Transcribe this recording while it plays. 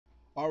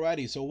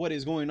Alrighty, so what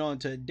is going on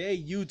today,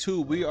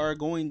 YouTube? We are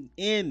going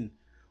in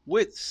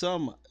with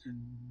some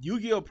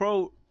Yu-Gi-Oh!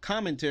 Pro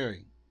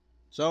commentary.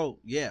 So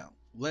yeah,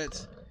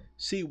 let's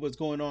see what's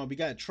going on. We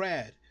got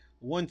Trad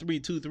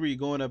 1323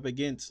 going up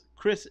against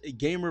Chris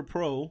Gamer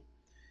Pro,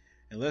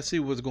 and let's see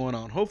what's going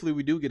on. Hopefully,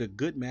 we do get a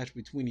good match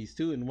between these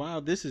two. And while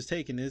this is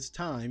taking its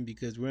time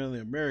because we're on the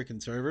American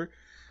server,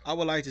 I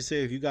would like to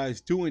say if you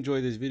guys do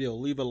enjoy this video,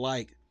 leave a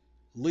like,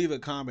 leave a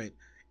comment,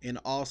 and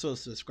also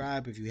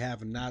subscribe if you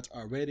have not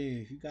already. And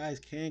if you guys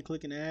can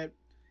click an ad,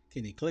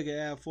 can you click an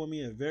ad for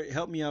me? It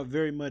help me out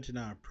very much, and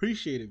I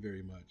appreciate it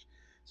very much.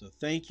 So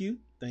thank you,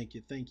 thank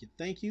you, thank you,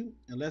 thank you.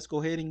 And let's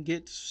go ahead and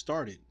get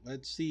started.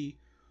 Let's see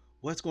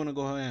what's going to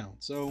go down.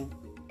 So,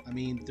 I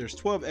mean, there's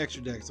 12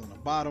 extra decks on the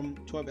bottom,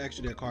 12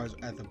 extra deck cards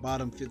at the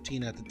bottom,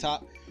 15 at the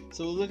top.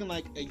 So it's looking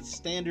like a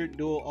standard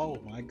duel. Oh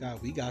my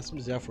God, we got some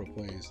Zefra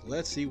plays.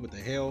 Let's see what the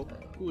hell.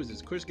 Who is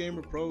this? Chris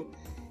Gamer Pro.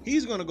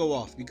 He's gonna go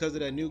off because of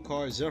that new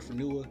card,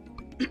 Zefra.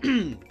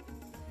 Is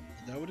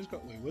that what it's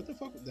called? Wait, what the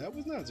fuck? That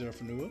was not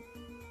Zefra.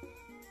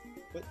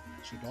 What?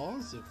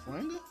 Shadal?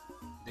 Zefranga?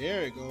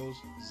 There it goes.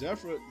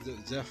 Zefra.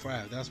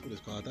 That's what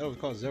it's called. That was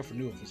called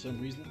Zefra for some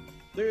reason.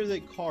 There is a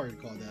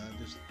card called that.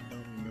 I just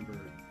don't remember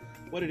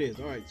what it is.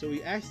 All right, so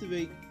we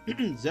activate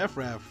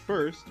Zefra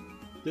first.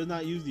 Does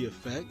not use the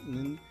effect, and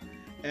then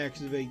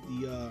activate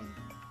the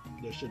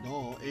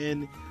Shadal.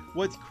 And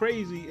what's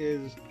crazy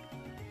is,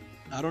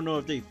 I don't know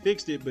if they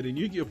fixed it, but in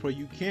Yu-Gi-Oh! Pro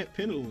you can't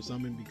pendulum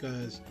summon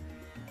because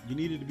you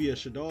needed to be a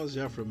Shadal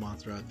Zefra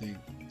monster, I think.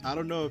 I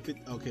don't know if it,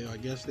 okay, I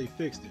guess they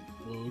fixed it.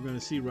 Well, we're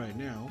gonna see right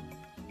now.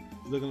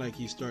 Looking like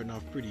he's starting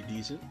off pretty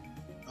decent.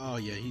 Oh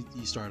yeah,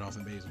 he started off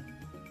amazing.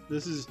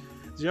 This is,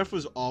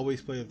 Zefra's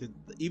always play with it,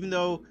 even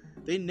though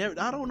they never,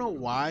 I don't know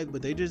why,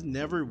 but they just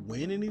never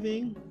win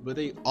anything, but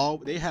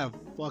they have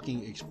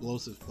fucking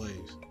explosive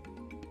plays.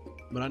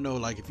 But I know,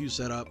 like, if you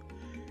set up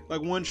like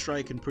one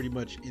strike can pretty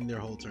much end their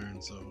whole turn,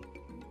 so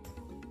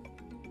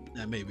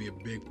that may be a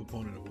big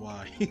proponent of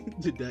why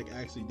the deck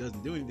actually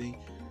doesn't do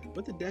anything.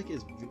 But the deck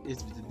is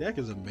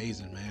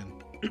amazing, man.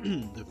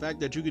 The fact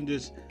that you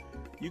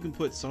can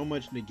put so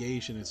much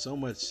negation and so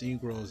much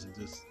synchros, and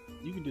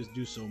you can just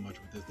do so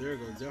much with this. There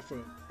goes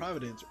Zefra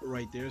Providence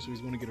right there, so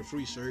he's going to get a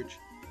free search,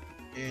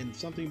 and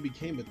something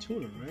became a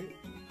tuner, right?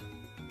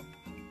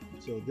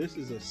 So this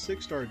is a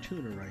 6-star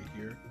tuner right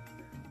here.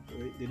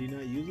 Wait, did he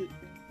not use it?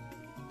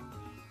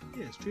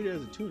 Yeah, it's treated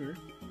as a tuner.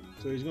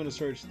 So he's going to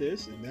search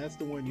this, and that's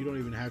the one you don't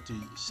even have to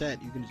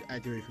set. You can just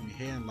activate from your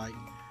hand, like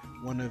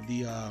one of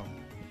the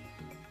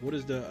what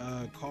is the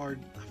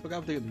card? I forgot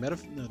what they're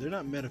no, they're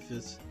not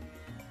Metaphys.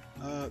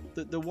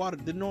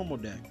 The normal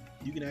deck.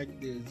 You can act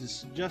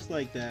just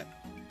like that.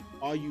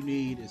 All you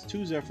need is 2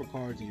 Zefra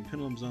cards and your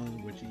Pendulum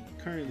Zone, which he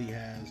currently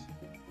has.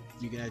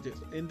 You can act it,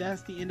 and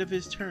that's the end of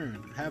his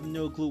turn. I have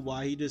no clue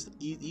why he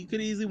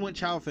could easily went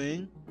Chow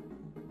Fang,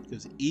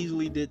 because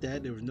easily did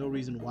that. There was no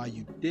reason why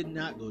you did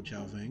not go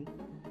Chow Fang.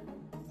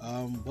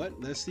 But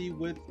let's see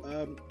with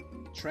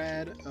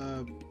Trad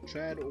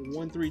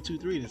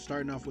 1323. They're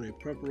starting off with a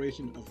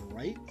preparation of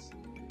rights.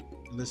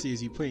 And let's see, is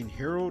he playing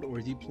Herald or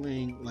is he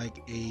playing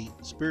like a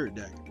spirit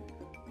deck?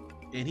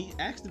 And he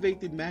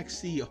activated Max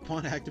C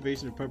upon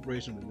activation of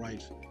preparation of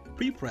rights.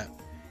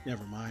 Pre-prep,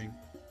 never mind.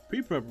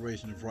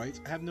 Pre-preparation of rights.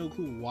 I have no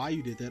clue why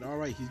you did that. All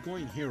right, he's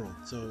going Herald,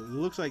 so it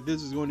looks like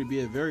this is going to be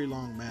a very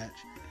long match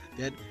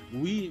that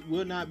we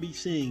will not be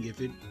seeing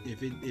if it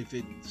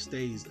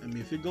stays. I mean,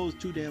 if it goes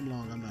too damn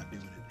long, I'm not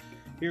doing it.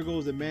 Here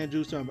goes the man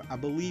juice. I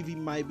believe he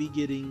might be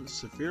getting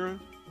Zefra.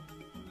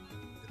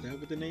 Is that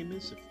what the name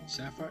is?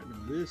 Sapphire?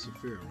 No, it is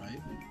Zefra,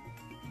 right?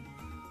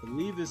 I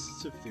believe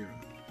it's Zefra.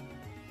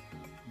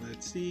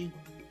 Let's see.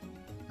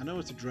 I know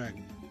it's a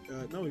dragon.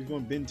 No, he's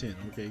going Ben 10.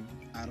 Okay,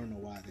 I don't know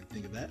why I didn't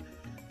think of that,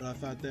 but I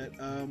thought that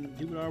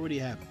he would already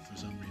have it for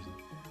some reason.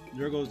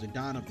 There goes the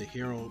Don of the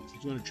Herald.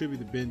 He's going to tribute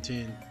the Ben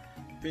 10.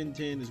 Ben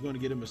 10 is going to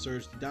get him a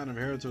search. The Don of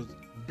the Herald. So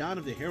Don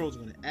of the Herald is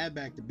going to add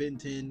back to Ben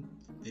 10.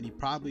 Then he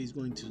probably is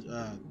going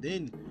to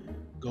then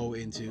go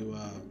into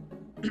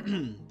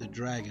the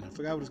dragon. I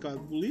forgot what it's called.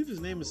 I believe his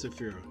name is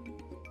Zefra.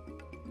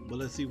 But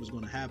let's see what's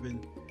going to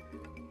happen.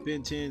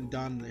 Ben 10,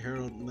 Don of the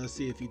Herald. Let's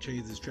see if he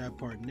trades his trap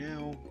card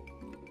now.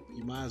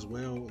 You might as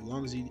well, as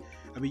long as he,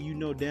 I mean, you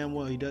know damn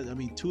well he does. I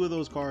mean, 2 of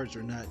those cards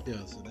are not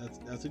dead, so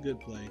that's a good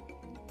play.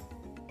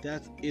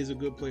 That is a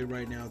good play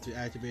right now to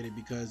activate it,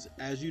 because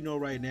as you know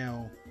right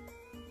now,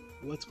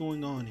 what's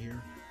going on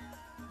here?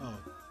 Oh,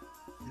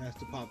 he has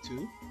to pop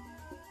 2.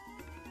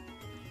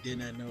 Did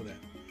not know that.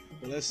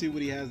 But let's see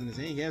what he has in his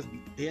hand.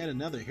 He had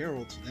another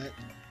Herald, so that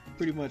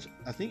pretty much,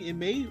 I think it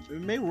may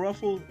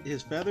ruffle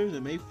his feathers.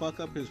 It may fuck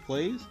up his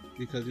plays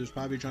because he was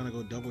probably trying to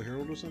go double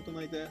Herald or something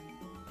like that.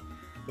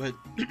 But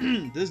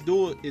this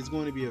duel is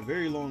going to be a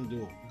very long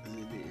duel. I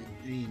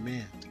mean,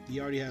 man, he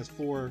already has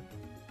 4.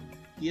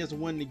 He has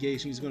 1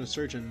 negation. He's going to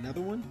search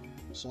another one.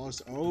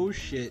 Oh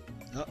shit.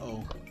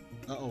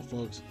 Uh-oh,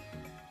 folks.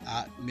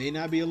 May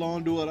not be a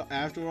long duel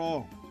after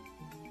all.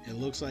 It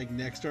looks like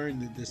next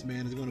turn this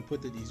man is going to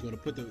put the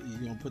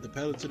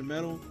pedal to the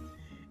metal,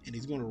 and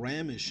he's going to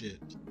ram his shit.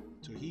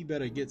 So he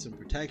better get some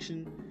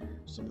protection,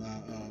 some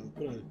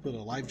put a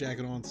life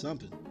jacket on,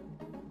 something,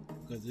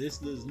 because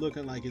this is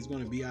looking like it's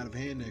going to be out of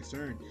hand next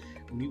turn.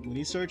 When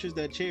he searches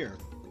that chair,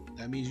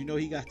 that means you know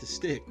he got the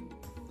stick.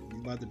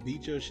 He's about to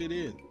beat your shit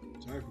in.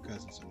 Sorry for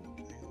cussing so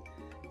much.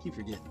 I keep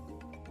forgetting.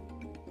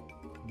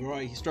 But all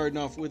right, he's starting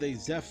off with a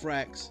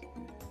Zefrax.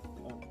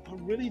 I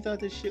really thought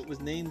this shit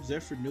was named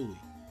Zefra Nui.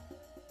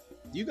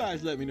 You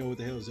guys let me know what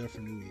the hell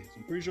Zefra Nui is.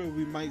 I'm pretty sure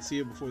we might see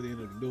it before the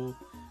end of the duel.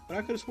 But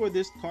I could have swore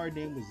this card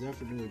name was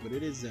Zefra Nui, but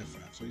it is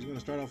Zefra. So he's going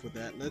to start off with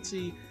that. Let's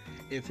see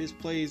if his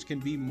plays can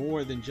be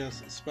more than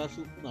just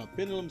special. No,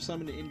 Pendulum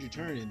Summon to end your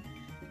turn. And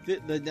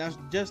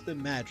just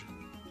imagine.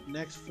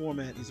 Next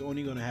format, he's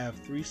only going to have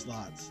 3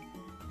 slots.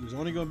 He was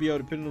only going to be able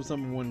to Pendulum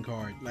Summon 1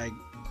 card. Like,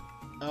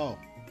 oh,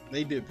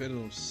 they did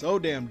Pendulum so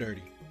damn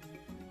dirty.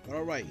 But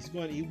all right,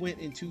 he went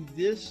into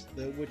this,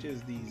 which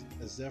is the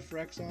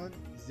Zefraxon.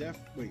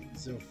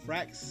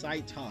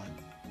 Zefraxiton.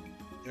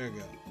 There you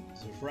go.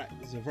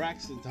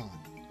 Zefraxiton.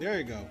 There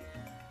you go.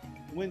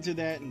 Went to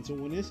that, and so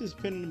when this is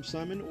Pendulum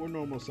Summon or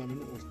Normal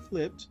Summon or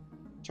flipped,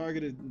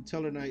 targeted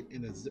Teller Knight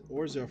in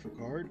or Zefra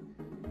card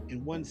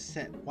in 1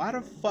 set. Why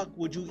the fuck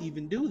would you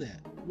even do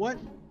that? What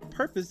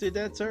purpose did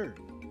that serve?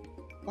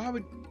 Why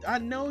would I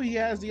know he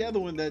has the other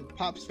one that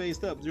pops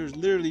faced up? There's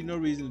literally no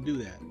reason to do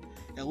that.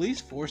 At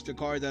least force the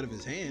cards out of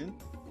his hand.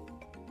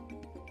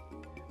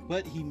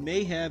 But he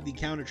may have the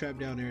counter trap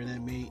down there, and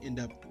that may end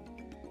up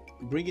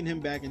bringing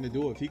him back in the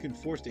duel if he can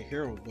force the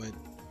Herald. But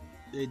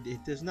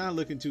it is not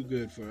looking too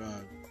good for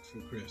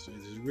Chris.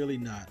 It's really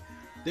not.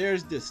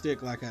 There's the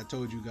stick, like I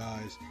told you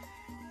guys.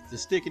 The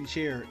stick and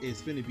chair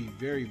is going to be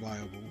very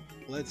viable.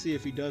 Let's see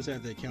if he does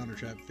have that counter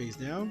trap face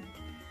down.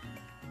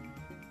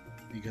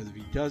 Because if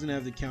he doesn't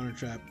have the counter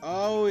trap,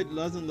 oh, it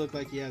doesn't look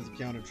like he has a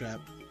counter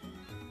trap.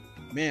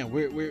 Man,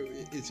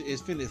 it's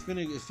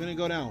finna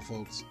go down,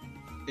 folks.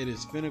 It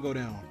is finna go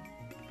down.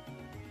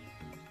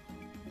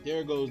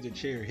 There goes the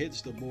chair,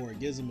 hits the board,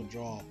 gives him a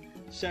draw.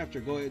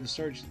 Schefter, go ahead and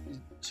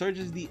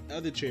searches the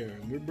other chair.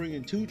 And we're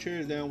bringing 2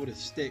 chairs down with a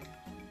stick.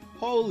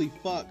 Holy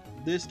fuck,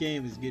 this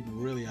game is getting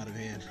really out of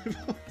hand.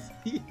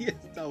 He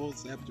hits double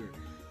scepter.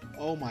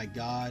 Oh my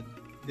god,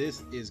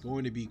 this is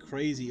going to be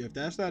crazy. If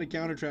that's not a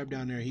counter trap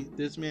down there,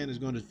 this man is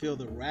going to feel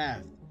the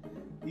wrath.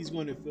 He's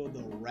going to feel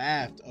the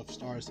wrath of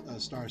Star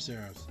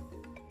Seraphs.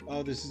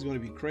 Oh, this is going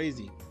to be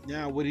crazy.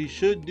 Now, what he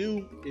should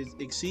do is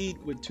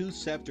exceed with 2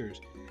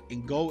 scepters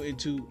and go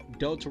into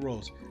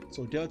Deltaros.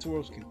 So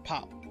Deltaros can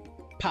pop.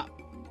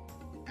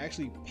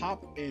 Actually,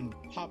 pop and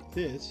pop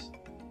this,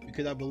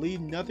 because I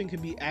believe nothing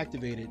can be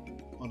activated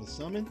on the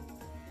summon.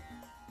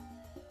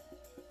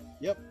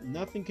 Yep,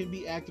 nothing can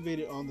be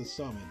activated on the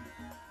summon.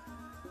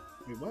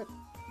 Wait, what?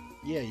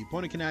 Yeah, your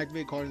opponent can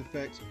activate card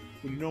effects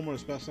when you normally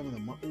special summon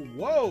them.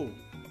 Whoa!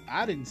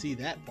 I didn't see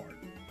that part.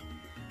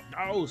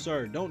 No,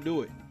 sir, don't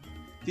do it.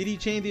 Did he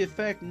change the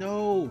effect?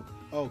 No.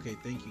 Okay,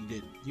 thank you.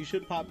 Did. You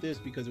should pop this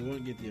because it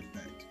won't get the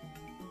effect.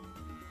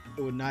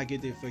 It would not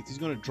get the effect. He's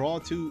going to draw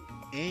 2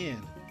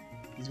 and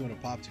he's going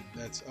to pop 2.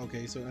 That's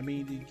okay. So I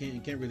mean,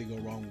 you can't really go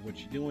wrong with what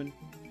you're doing.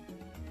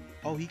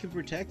 Oh, he can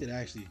protect it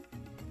actually.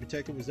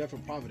 Protect it with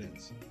Zefra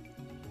Providence.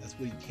 That's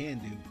what he can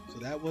do. So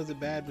that was a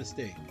bad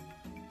mistake.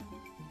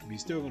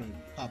 He's still going to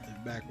pop the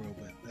back row,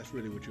 but that's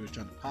really what you was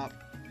trying to pop.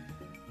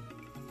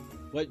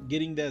 But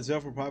getting that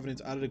Zefra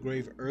Providence out of the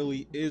grave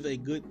early is a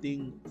good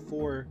thing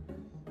for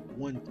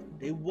one.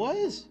 It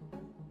was.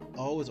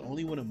 Oh, it's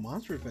only when a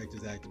monster effect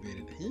is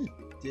activated.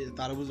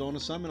 Thought it was on a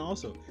summon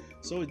also.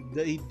 So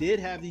he did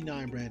have the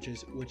 9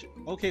 branches, which,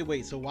 okay,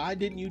 wait. So why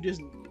didn't you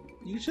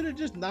should have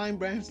just 9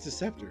 branched to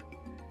Scepter.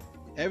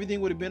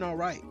 Everything would have been all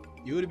right.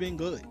 You would have been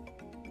good.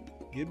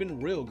 You'd have been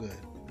real good.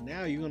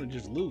 Now you're going to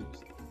just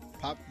lose.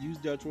 Use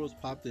Dutch Rolls,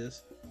 pop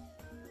this.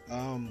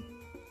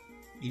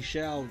 We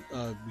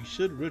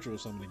should ritual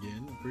summon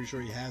again. I'm pretty sure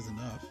he has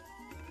enough.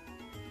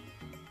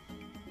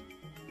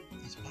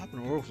 He's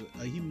popping Oracle.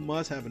 He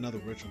must have another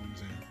ritual in his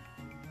hand.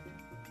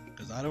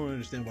 Because I don't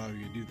understand why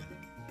we would do that.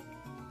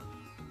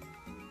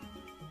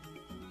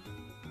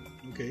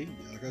 Okay,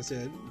 like I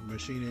said,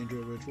 Machine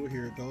Angel ritual.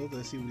 Here it goes.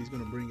 Let's see what he's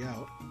going to bring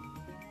out.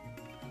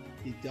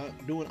 He's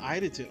doing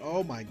Idatit.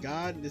 Oh my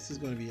god, this is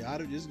going to be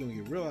this is going to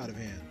get real out of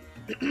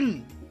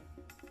hand.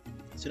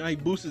 So now he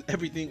boosts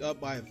everything up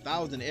by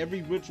 1,000.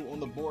 Every ritual on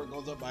the board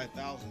goes up by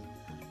 1,000.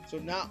 So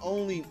not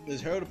only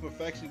does Herald of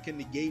Perfection can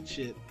negate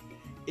shit,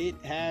 it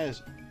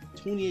has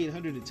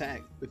 2,800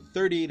 attack with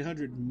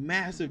 3,800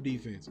 massive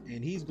defense,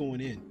 and he's going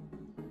in.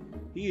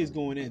 He is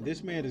going in.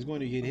 This man is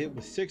going to get hit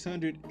with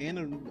 600 and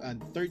a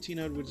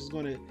 1,300, which is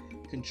going to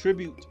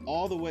contribute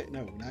all the way.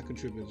 No, not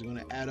contribute. It's going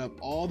to add up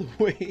all the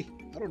way.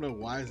 I don't know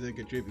why I said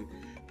contribute.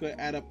 Going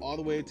to add up all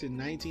the way to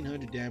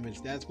 1,900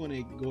 damage. That's going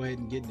to go ahead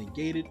and get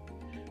negated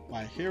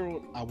by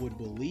Herald, I would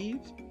believe.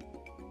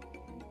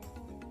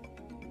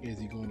 Is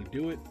he going to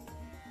do it?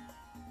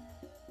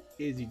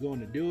 Is he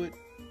going to do it?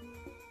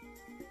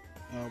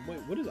 Wait,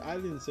 what does I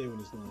didn't say when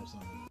it's normal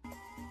summon?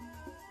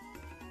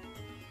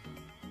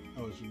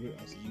 Oh, it's real.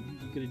 I see.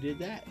 You could have did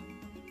that.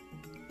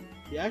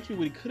 Yeah, actually,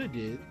 what he could have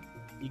did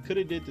he could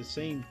have did the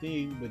same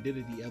thing, but did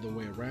it the other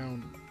way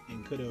around,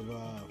 and could have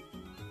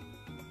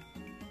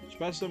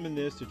special summoned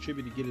this to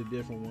tribute to get a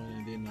different one,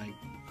 and then like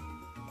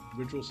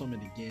ritual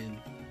summoned again,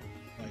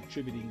 like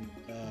tributing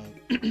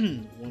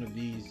one of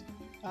these.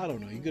 I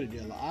don't know. He could have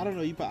did a lot. I don't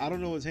know. I don't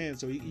know his hand,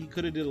 so he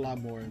could have did a lot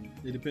more.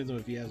 It depends on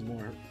if he has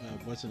more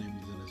busted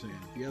enemies in his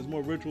hand. If he has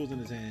more rituals in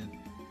his hand,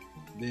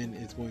 then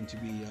it's going to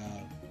be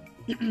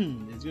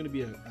it's going to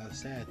be a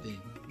sad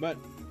thing. But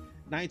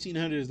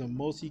 1900 is the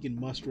most he can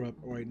muster up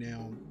right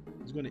now.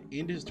 He's going to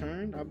end his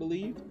turn, I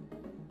believe.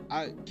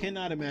 I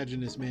cannot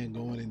imagine this man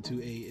going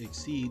into a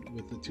exceed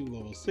with the 2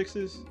 level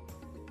 6s,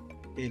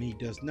 and he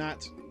does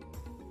not.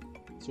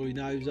 So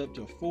he's up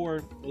to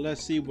 4.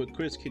 Let's see what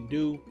Chris can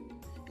do.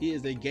 He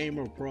is a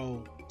gamer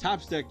pro.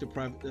 Top deck the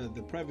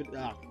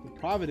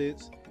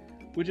Providence,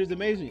 which is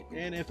amazing.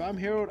 And if I'm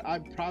Herald,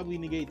 I'd probably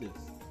negate this.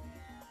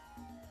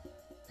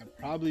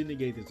 I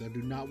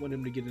do not want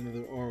him to get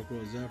another Oracle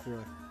or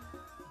Zefra.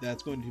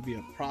 That's going to be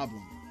a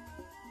problem.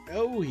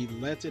 Oh, he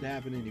lets it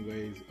happen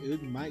anyways.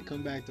 It might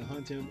come back to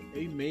hunt him.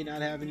 He may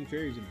not have any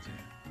fairies in his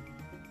hand.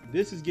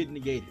 This is getting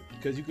negated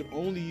because you can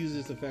only use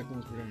this effect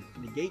once per turn.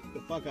 Negate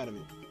the fuck out of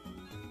it.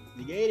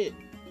 Negate it.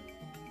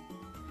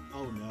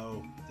 Oh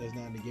no, does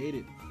not negate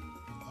it.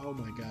 Oh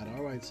my god.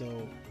 All right,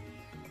 so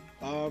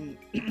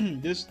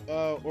this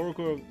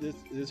Oracle,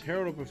 this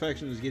Herald of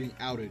Perfection is getting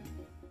outed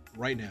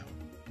right now.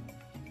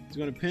 He's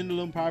going to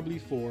pendulum probably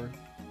 4.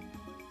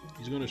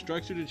 He's going to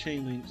structure the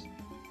chain links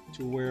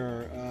to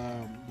where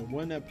the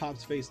one that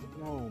pops face.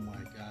 Oh my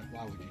god,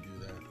 why would you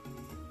do that?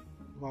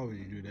 Why would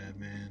you do that,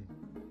 man?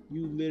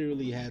 You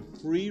literally had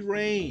free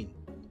reign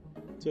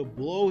to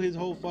blow his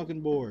whole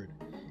fucking board.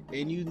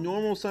 And you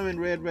normal summon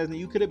Red Resonate.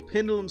 You could have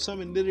pendulum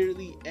summoned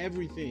literally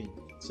everything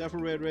except for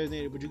Red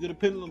Resonated, but you could have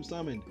pendulum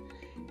summoned.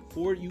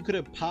 You could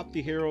have popped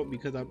the Herald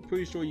because I'm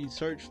pretty sure you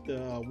searched the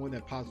one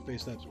that pops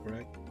face ups,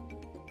 correct?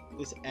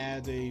 This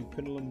adds a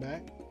pendulum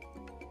back.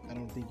 I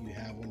don't think you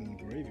have one in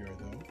the graveyard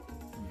though.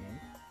 No.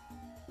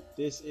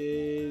 This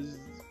is,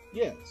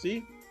 yeah,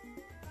 see?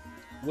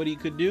 What he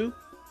could do?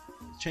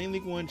 Chain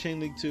Link 1, Chain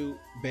Link 2,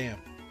 bam.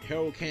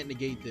 Herald can't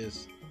negate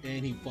this,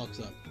 and he fucks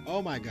up.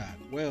 Oh my god.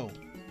 Well,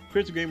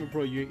 Crystal Gamer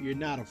Pro, you're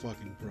not a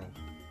fucking pro.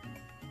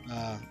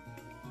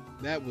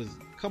 That was,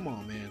 come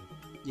on, man.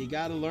 You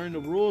gotta learn the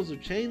rules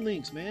of chain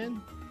links,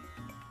 man.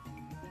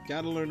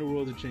 Gotta learn the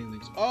rules of chain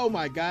links. Oh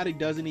my god, he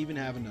doesn't even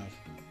have enough.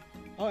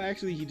 Oh,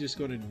 actually, he just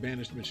going to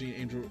banish the machine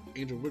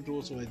angel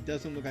ritual, so it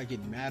doesn't look like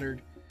it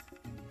mattered.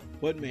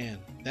 But man,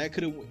 that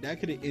could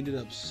have ended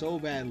up so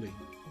badly.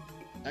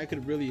 That could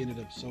have really ended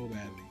up so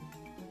badly.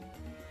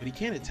 But he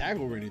can't attack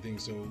over anything,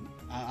 so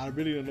I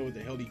really don't know what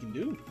the hell he can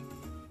do.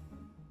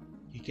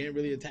 He can't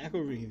really attack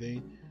over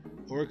anything.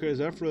 Oracle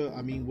Zefra,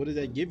 I mean, what does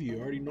that give you?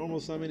 Already normal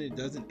summon, it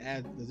doesn't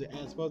add, does it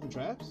add spells and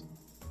traps?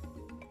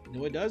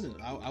 No, it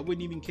doesn't. I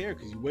wouldn't even care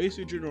because you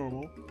wasted your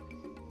normal.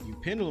 You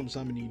pendulum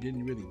summon, you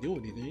didn't really do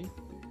anything.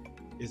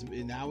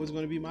 Now it's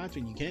going to be my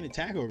turn. You can't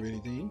attack over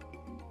anything.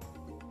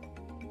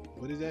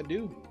 What does that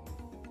do?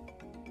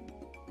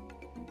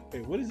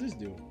 Hey, what does this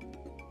do?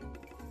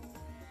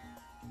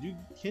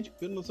 Can't you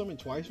pendulum summon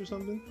twice or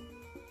something?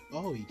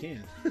 Oh, he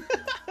can.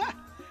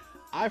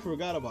 I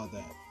forgot about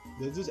that.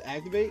 Does this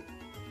activate?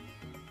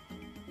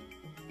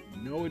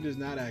 No, it does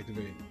not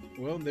activate.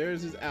 Well,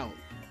 there's his out.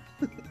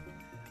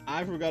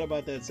 I forgot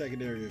about that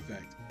secondary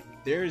effect.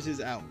 There's his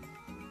out.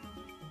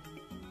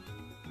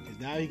 Because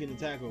now he can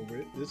attack over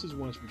it. This is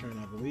once per turn,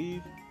 I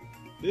believe.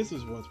 This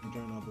is once per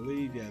turn, I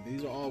believe. Yeah,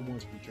 these are all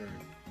once per turn.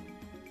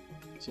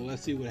 So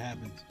let's see what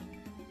happens.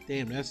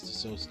 Damn, that's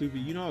just so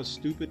stupid. You know how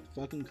stupid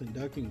fucking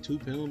conducting 2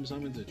 pendulum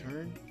summons a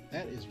turn?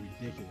 That is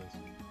ridiculous.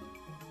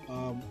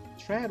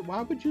 Trad,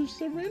 why would you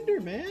surrender,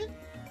 man?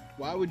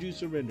 Why would you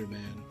surrender,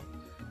 man?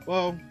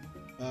 Well,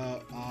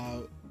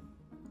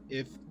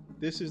 if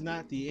this is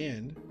not the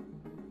end,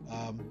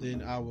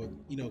 then I would,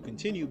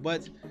 continue.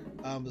 But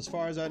as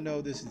far as I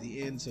know, this is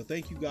the end. So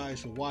thank you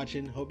guys for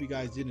watching. Hope you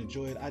guys did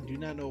enjoy it. I do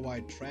not know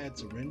why Trad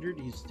surrendered.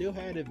 He still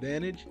had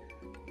advantage.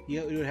 He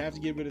would have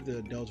to get rid of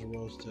the Delta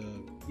Rolls to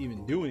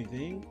even do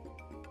anything.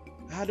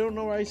 I don't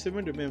know why he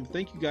surrendered, man.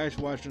 Thank you guys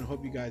for watching. I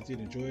hope you guys did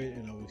enjoy it,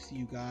 and I will see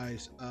you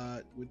guys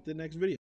with the next video.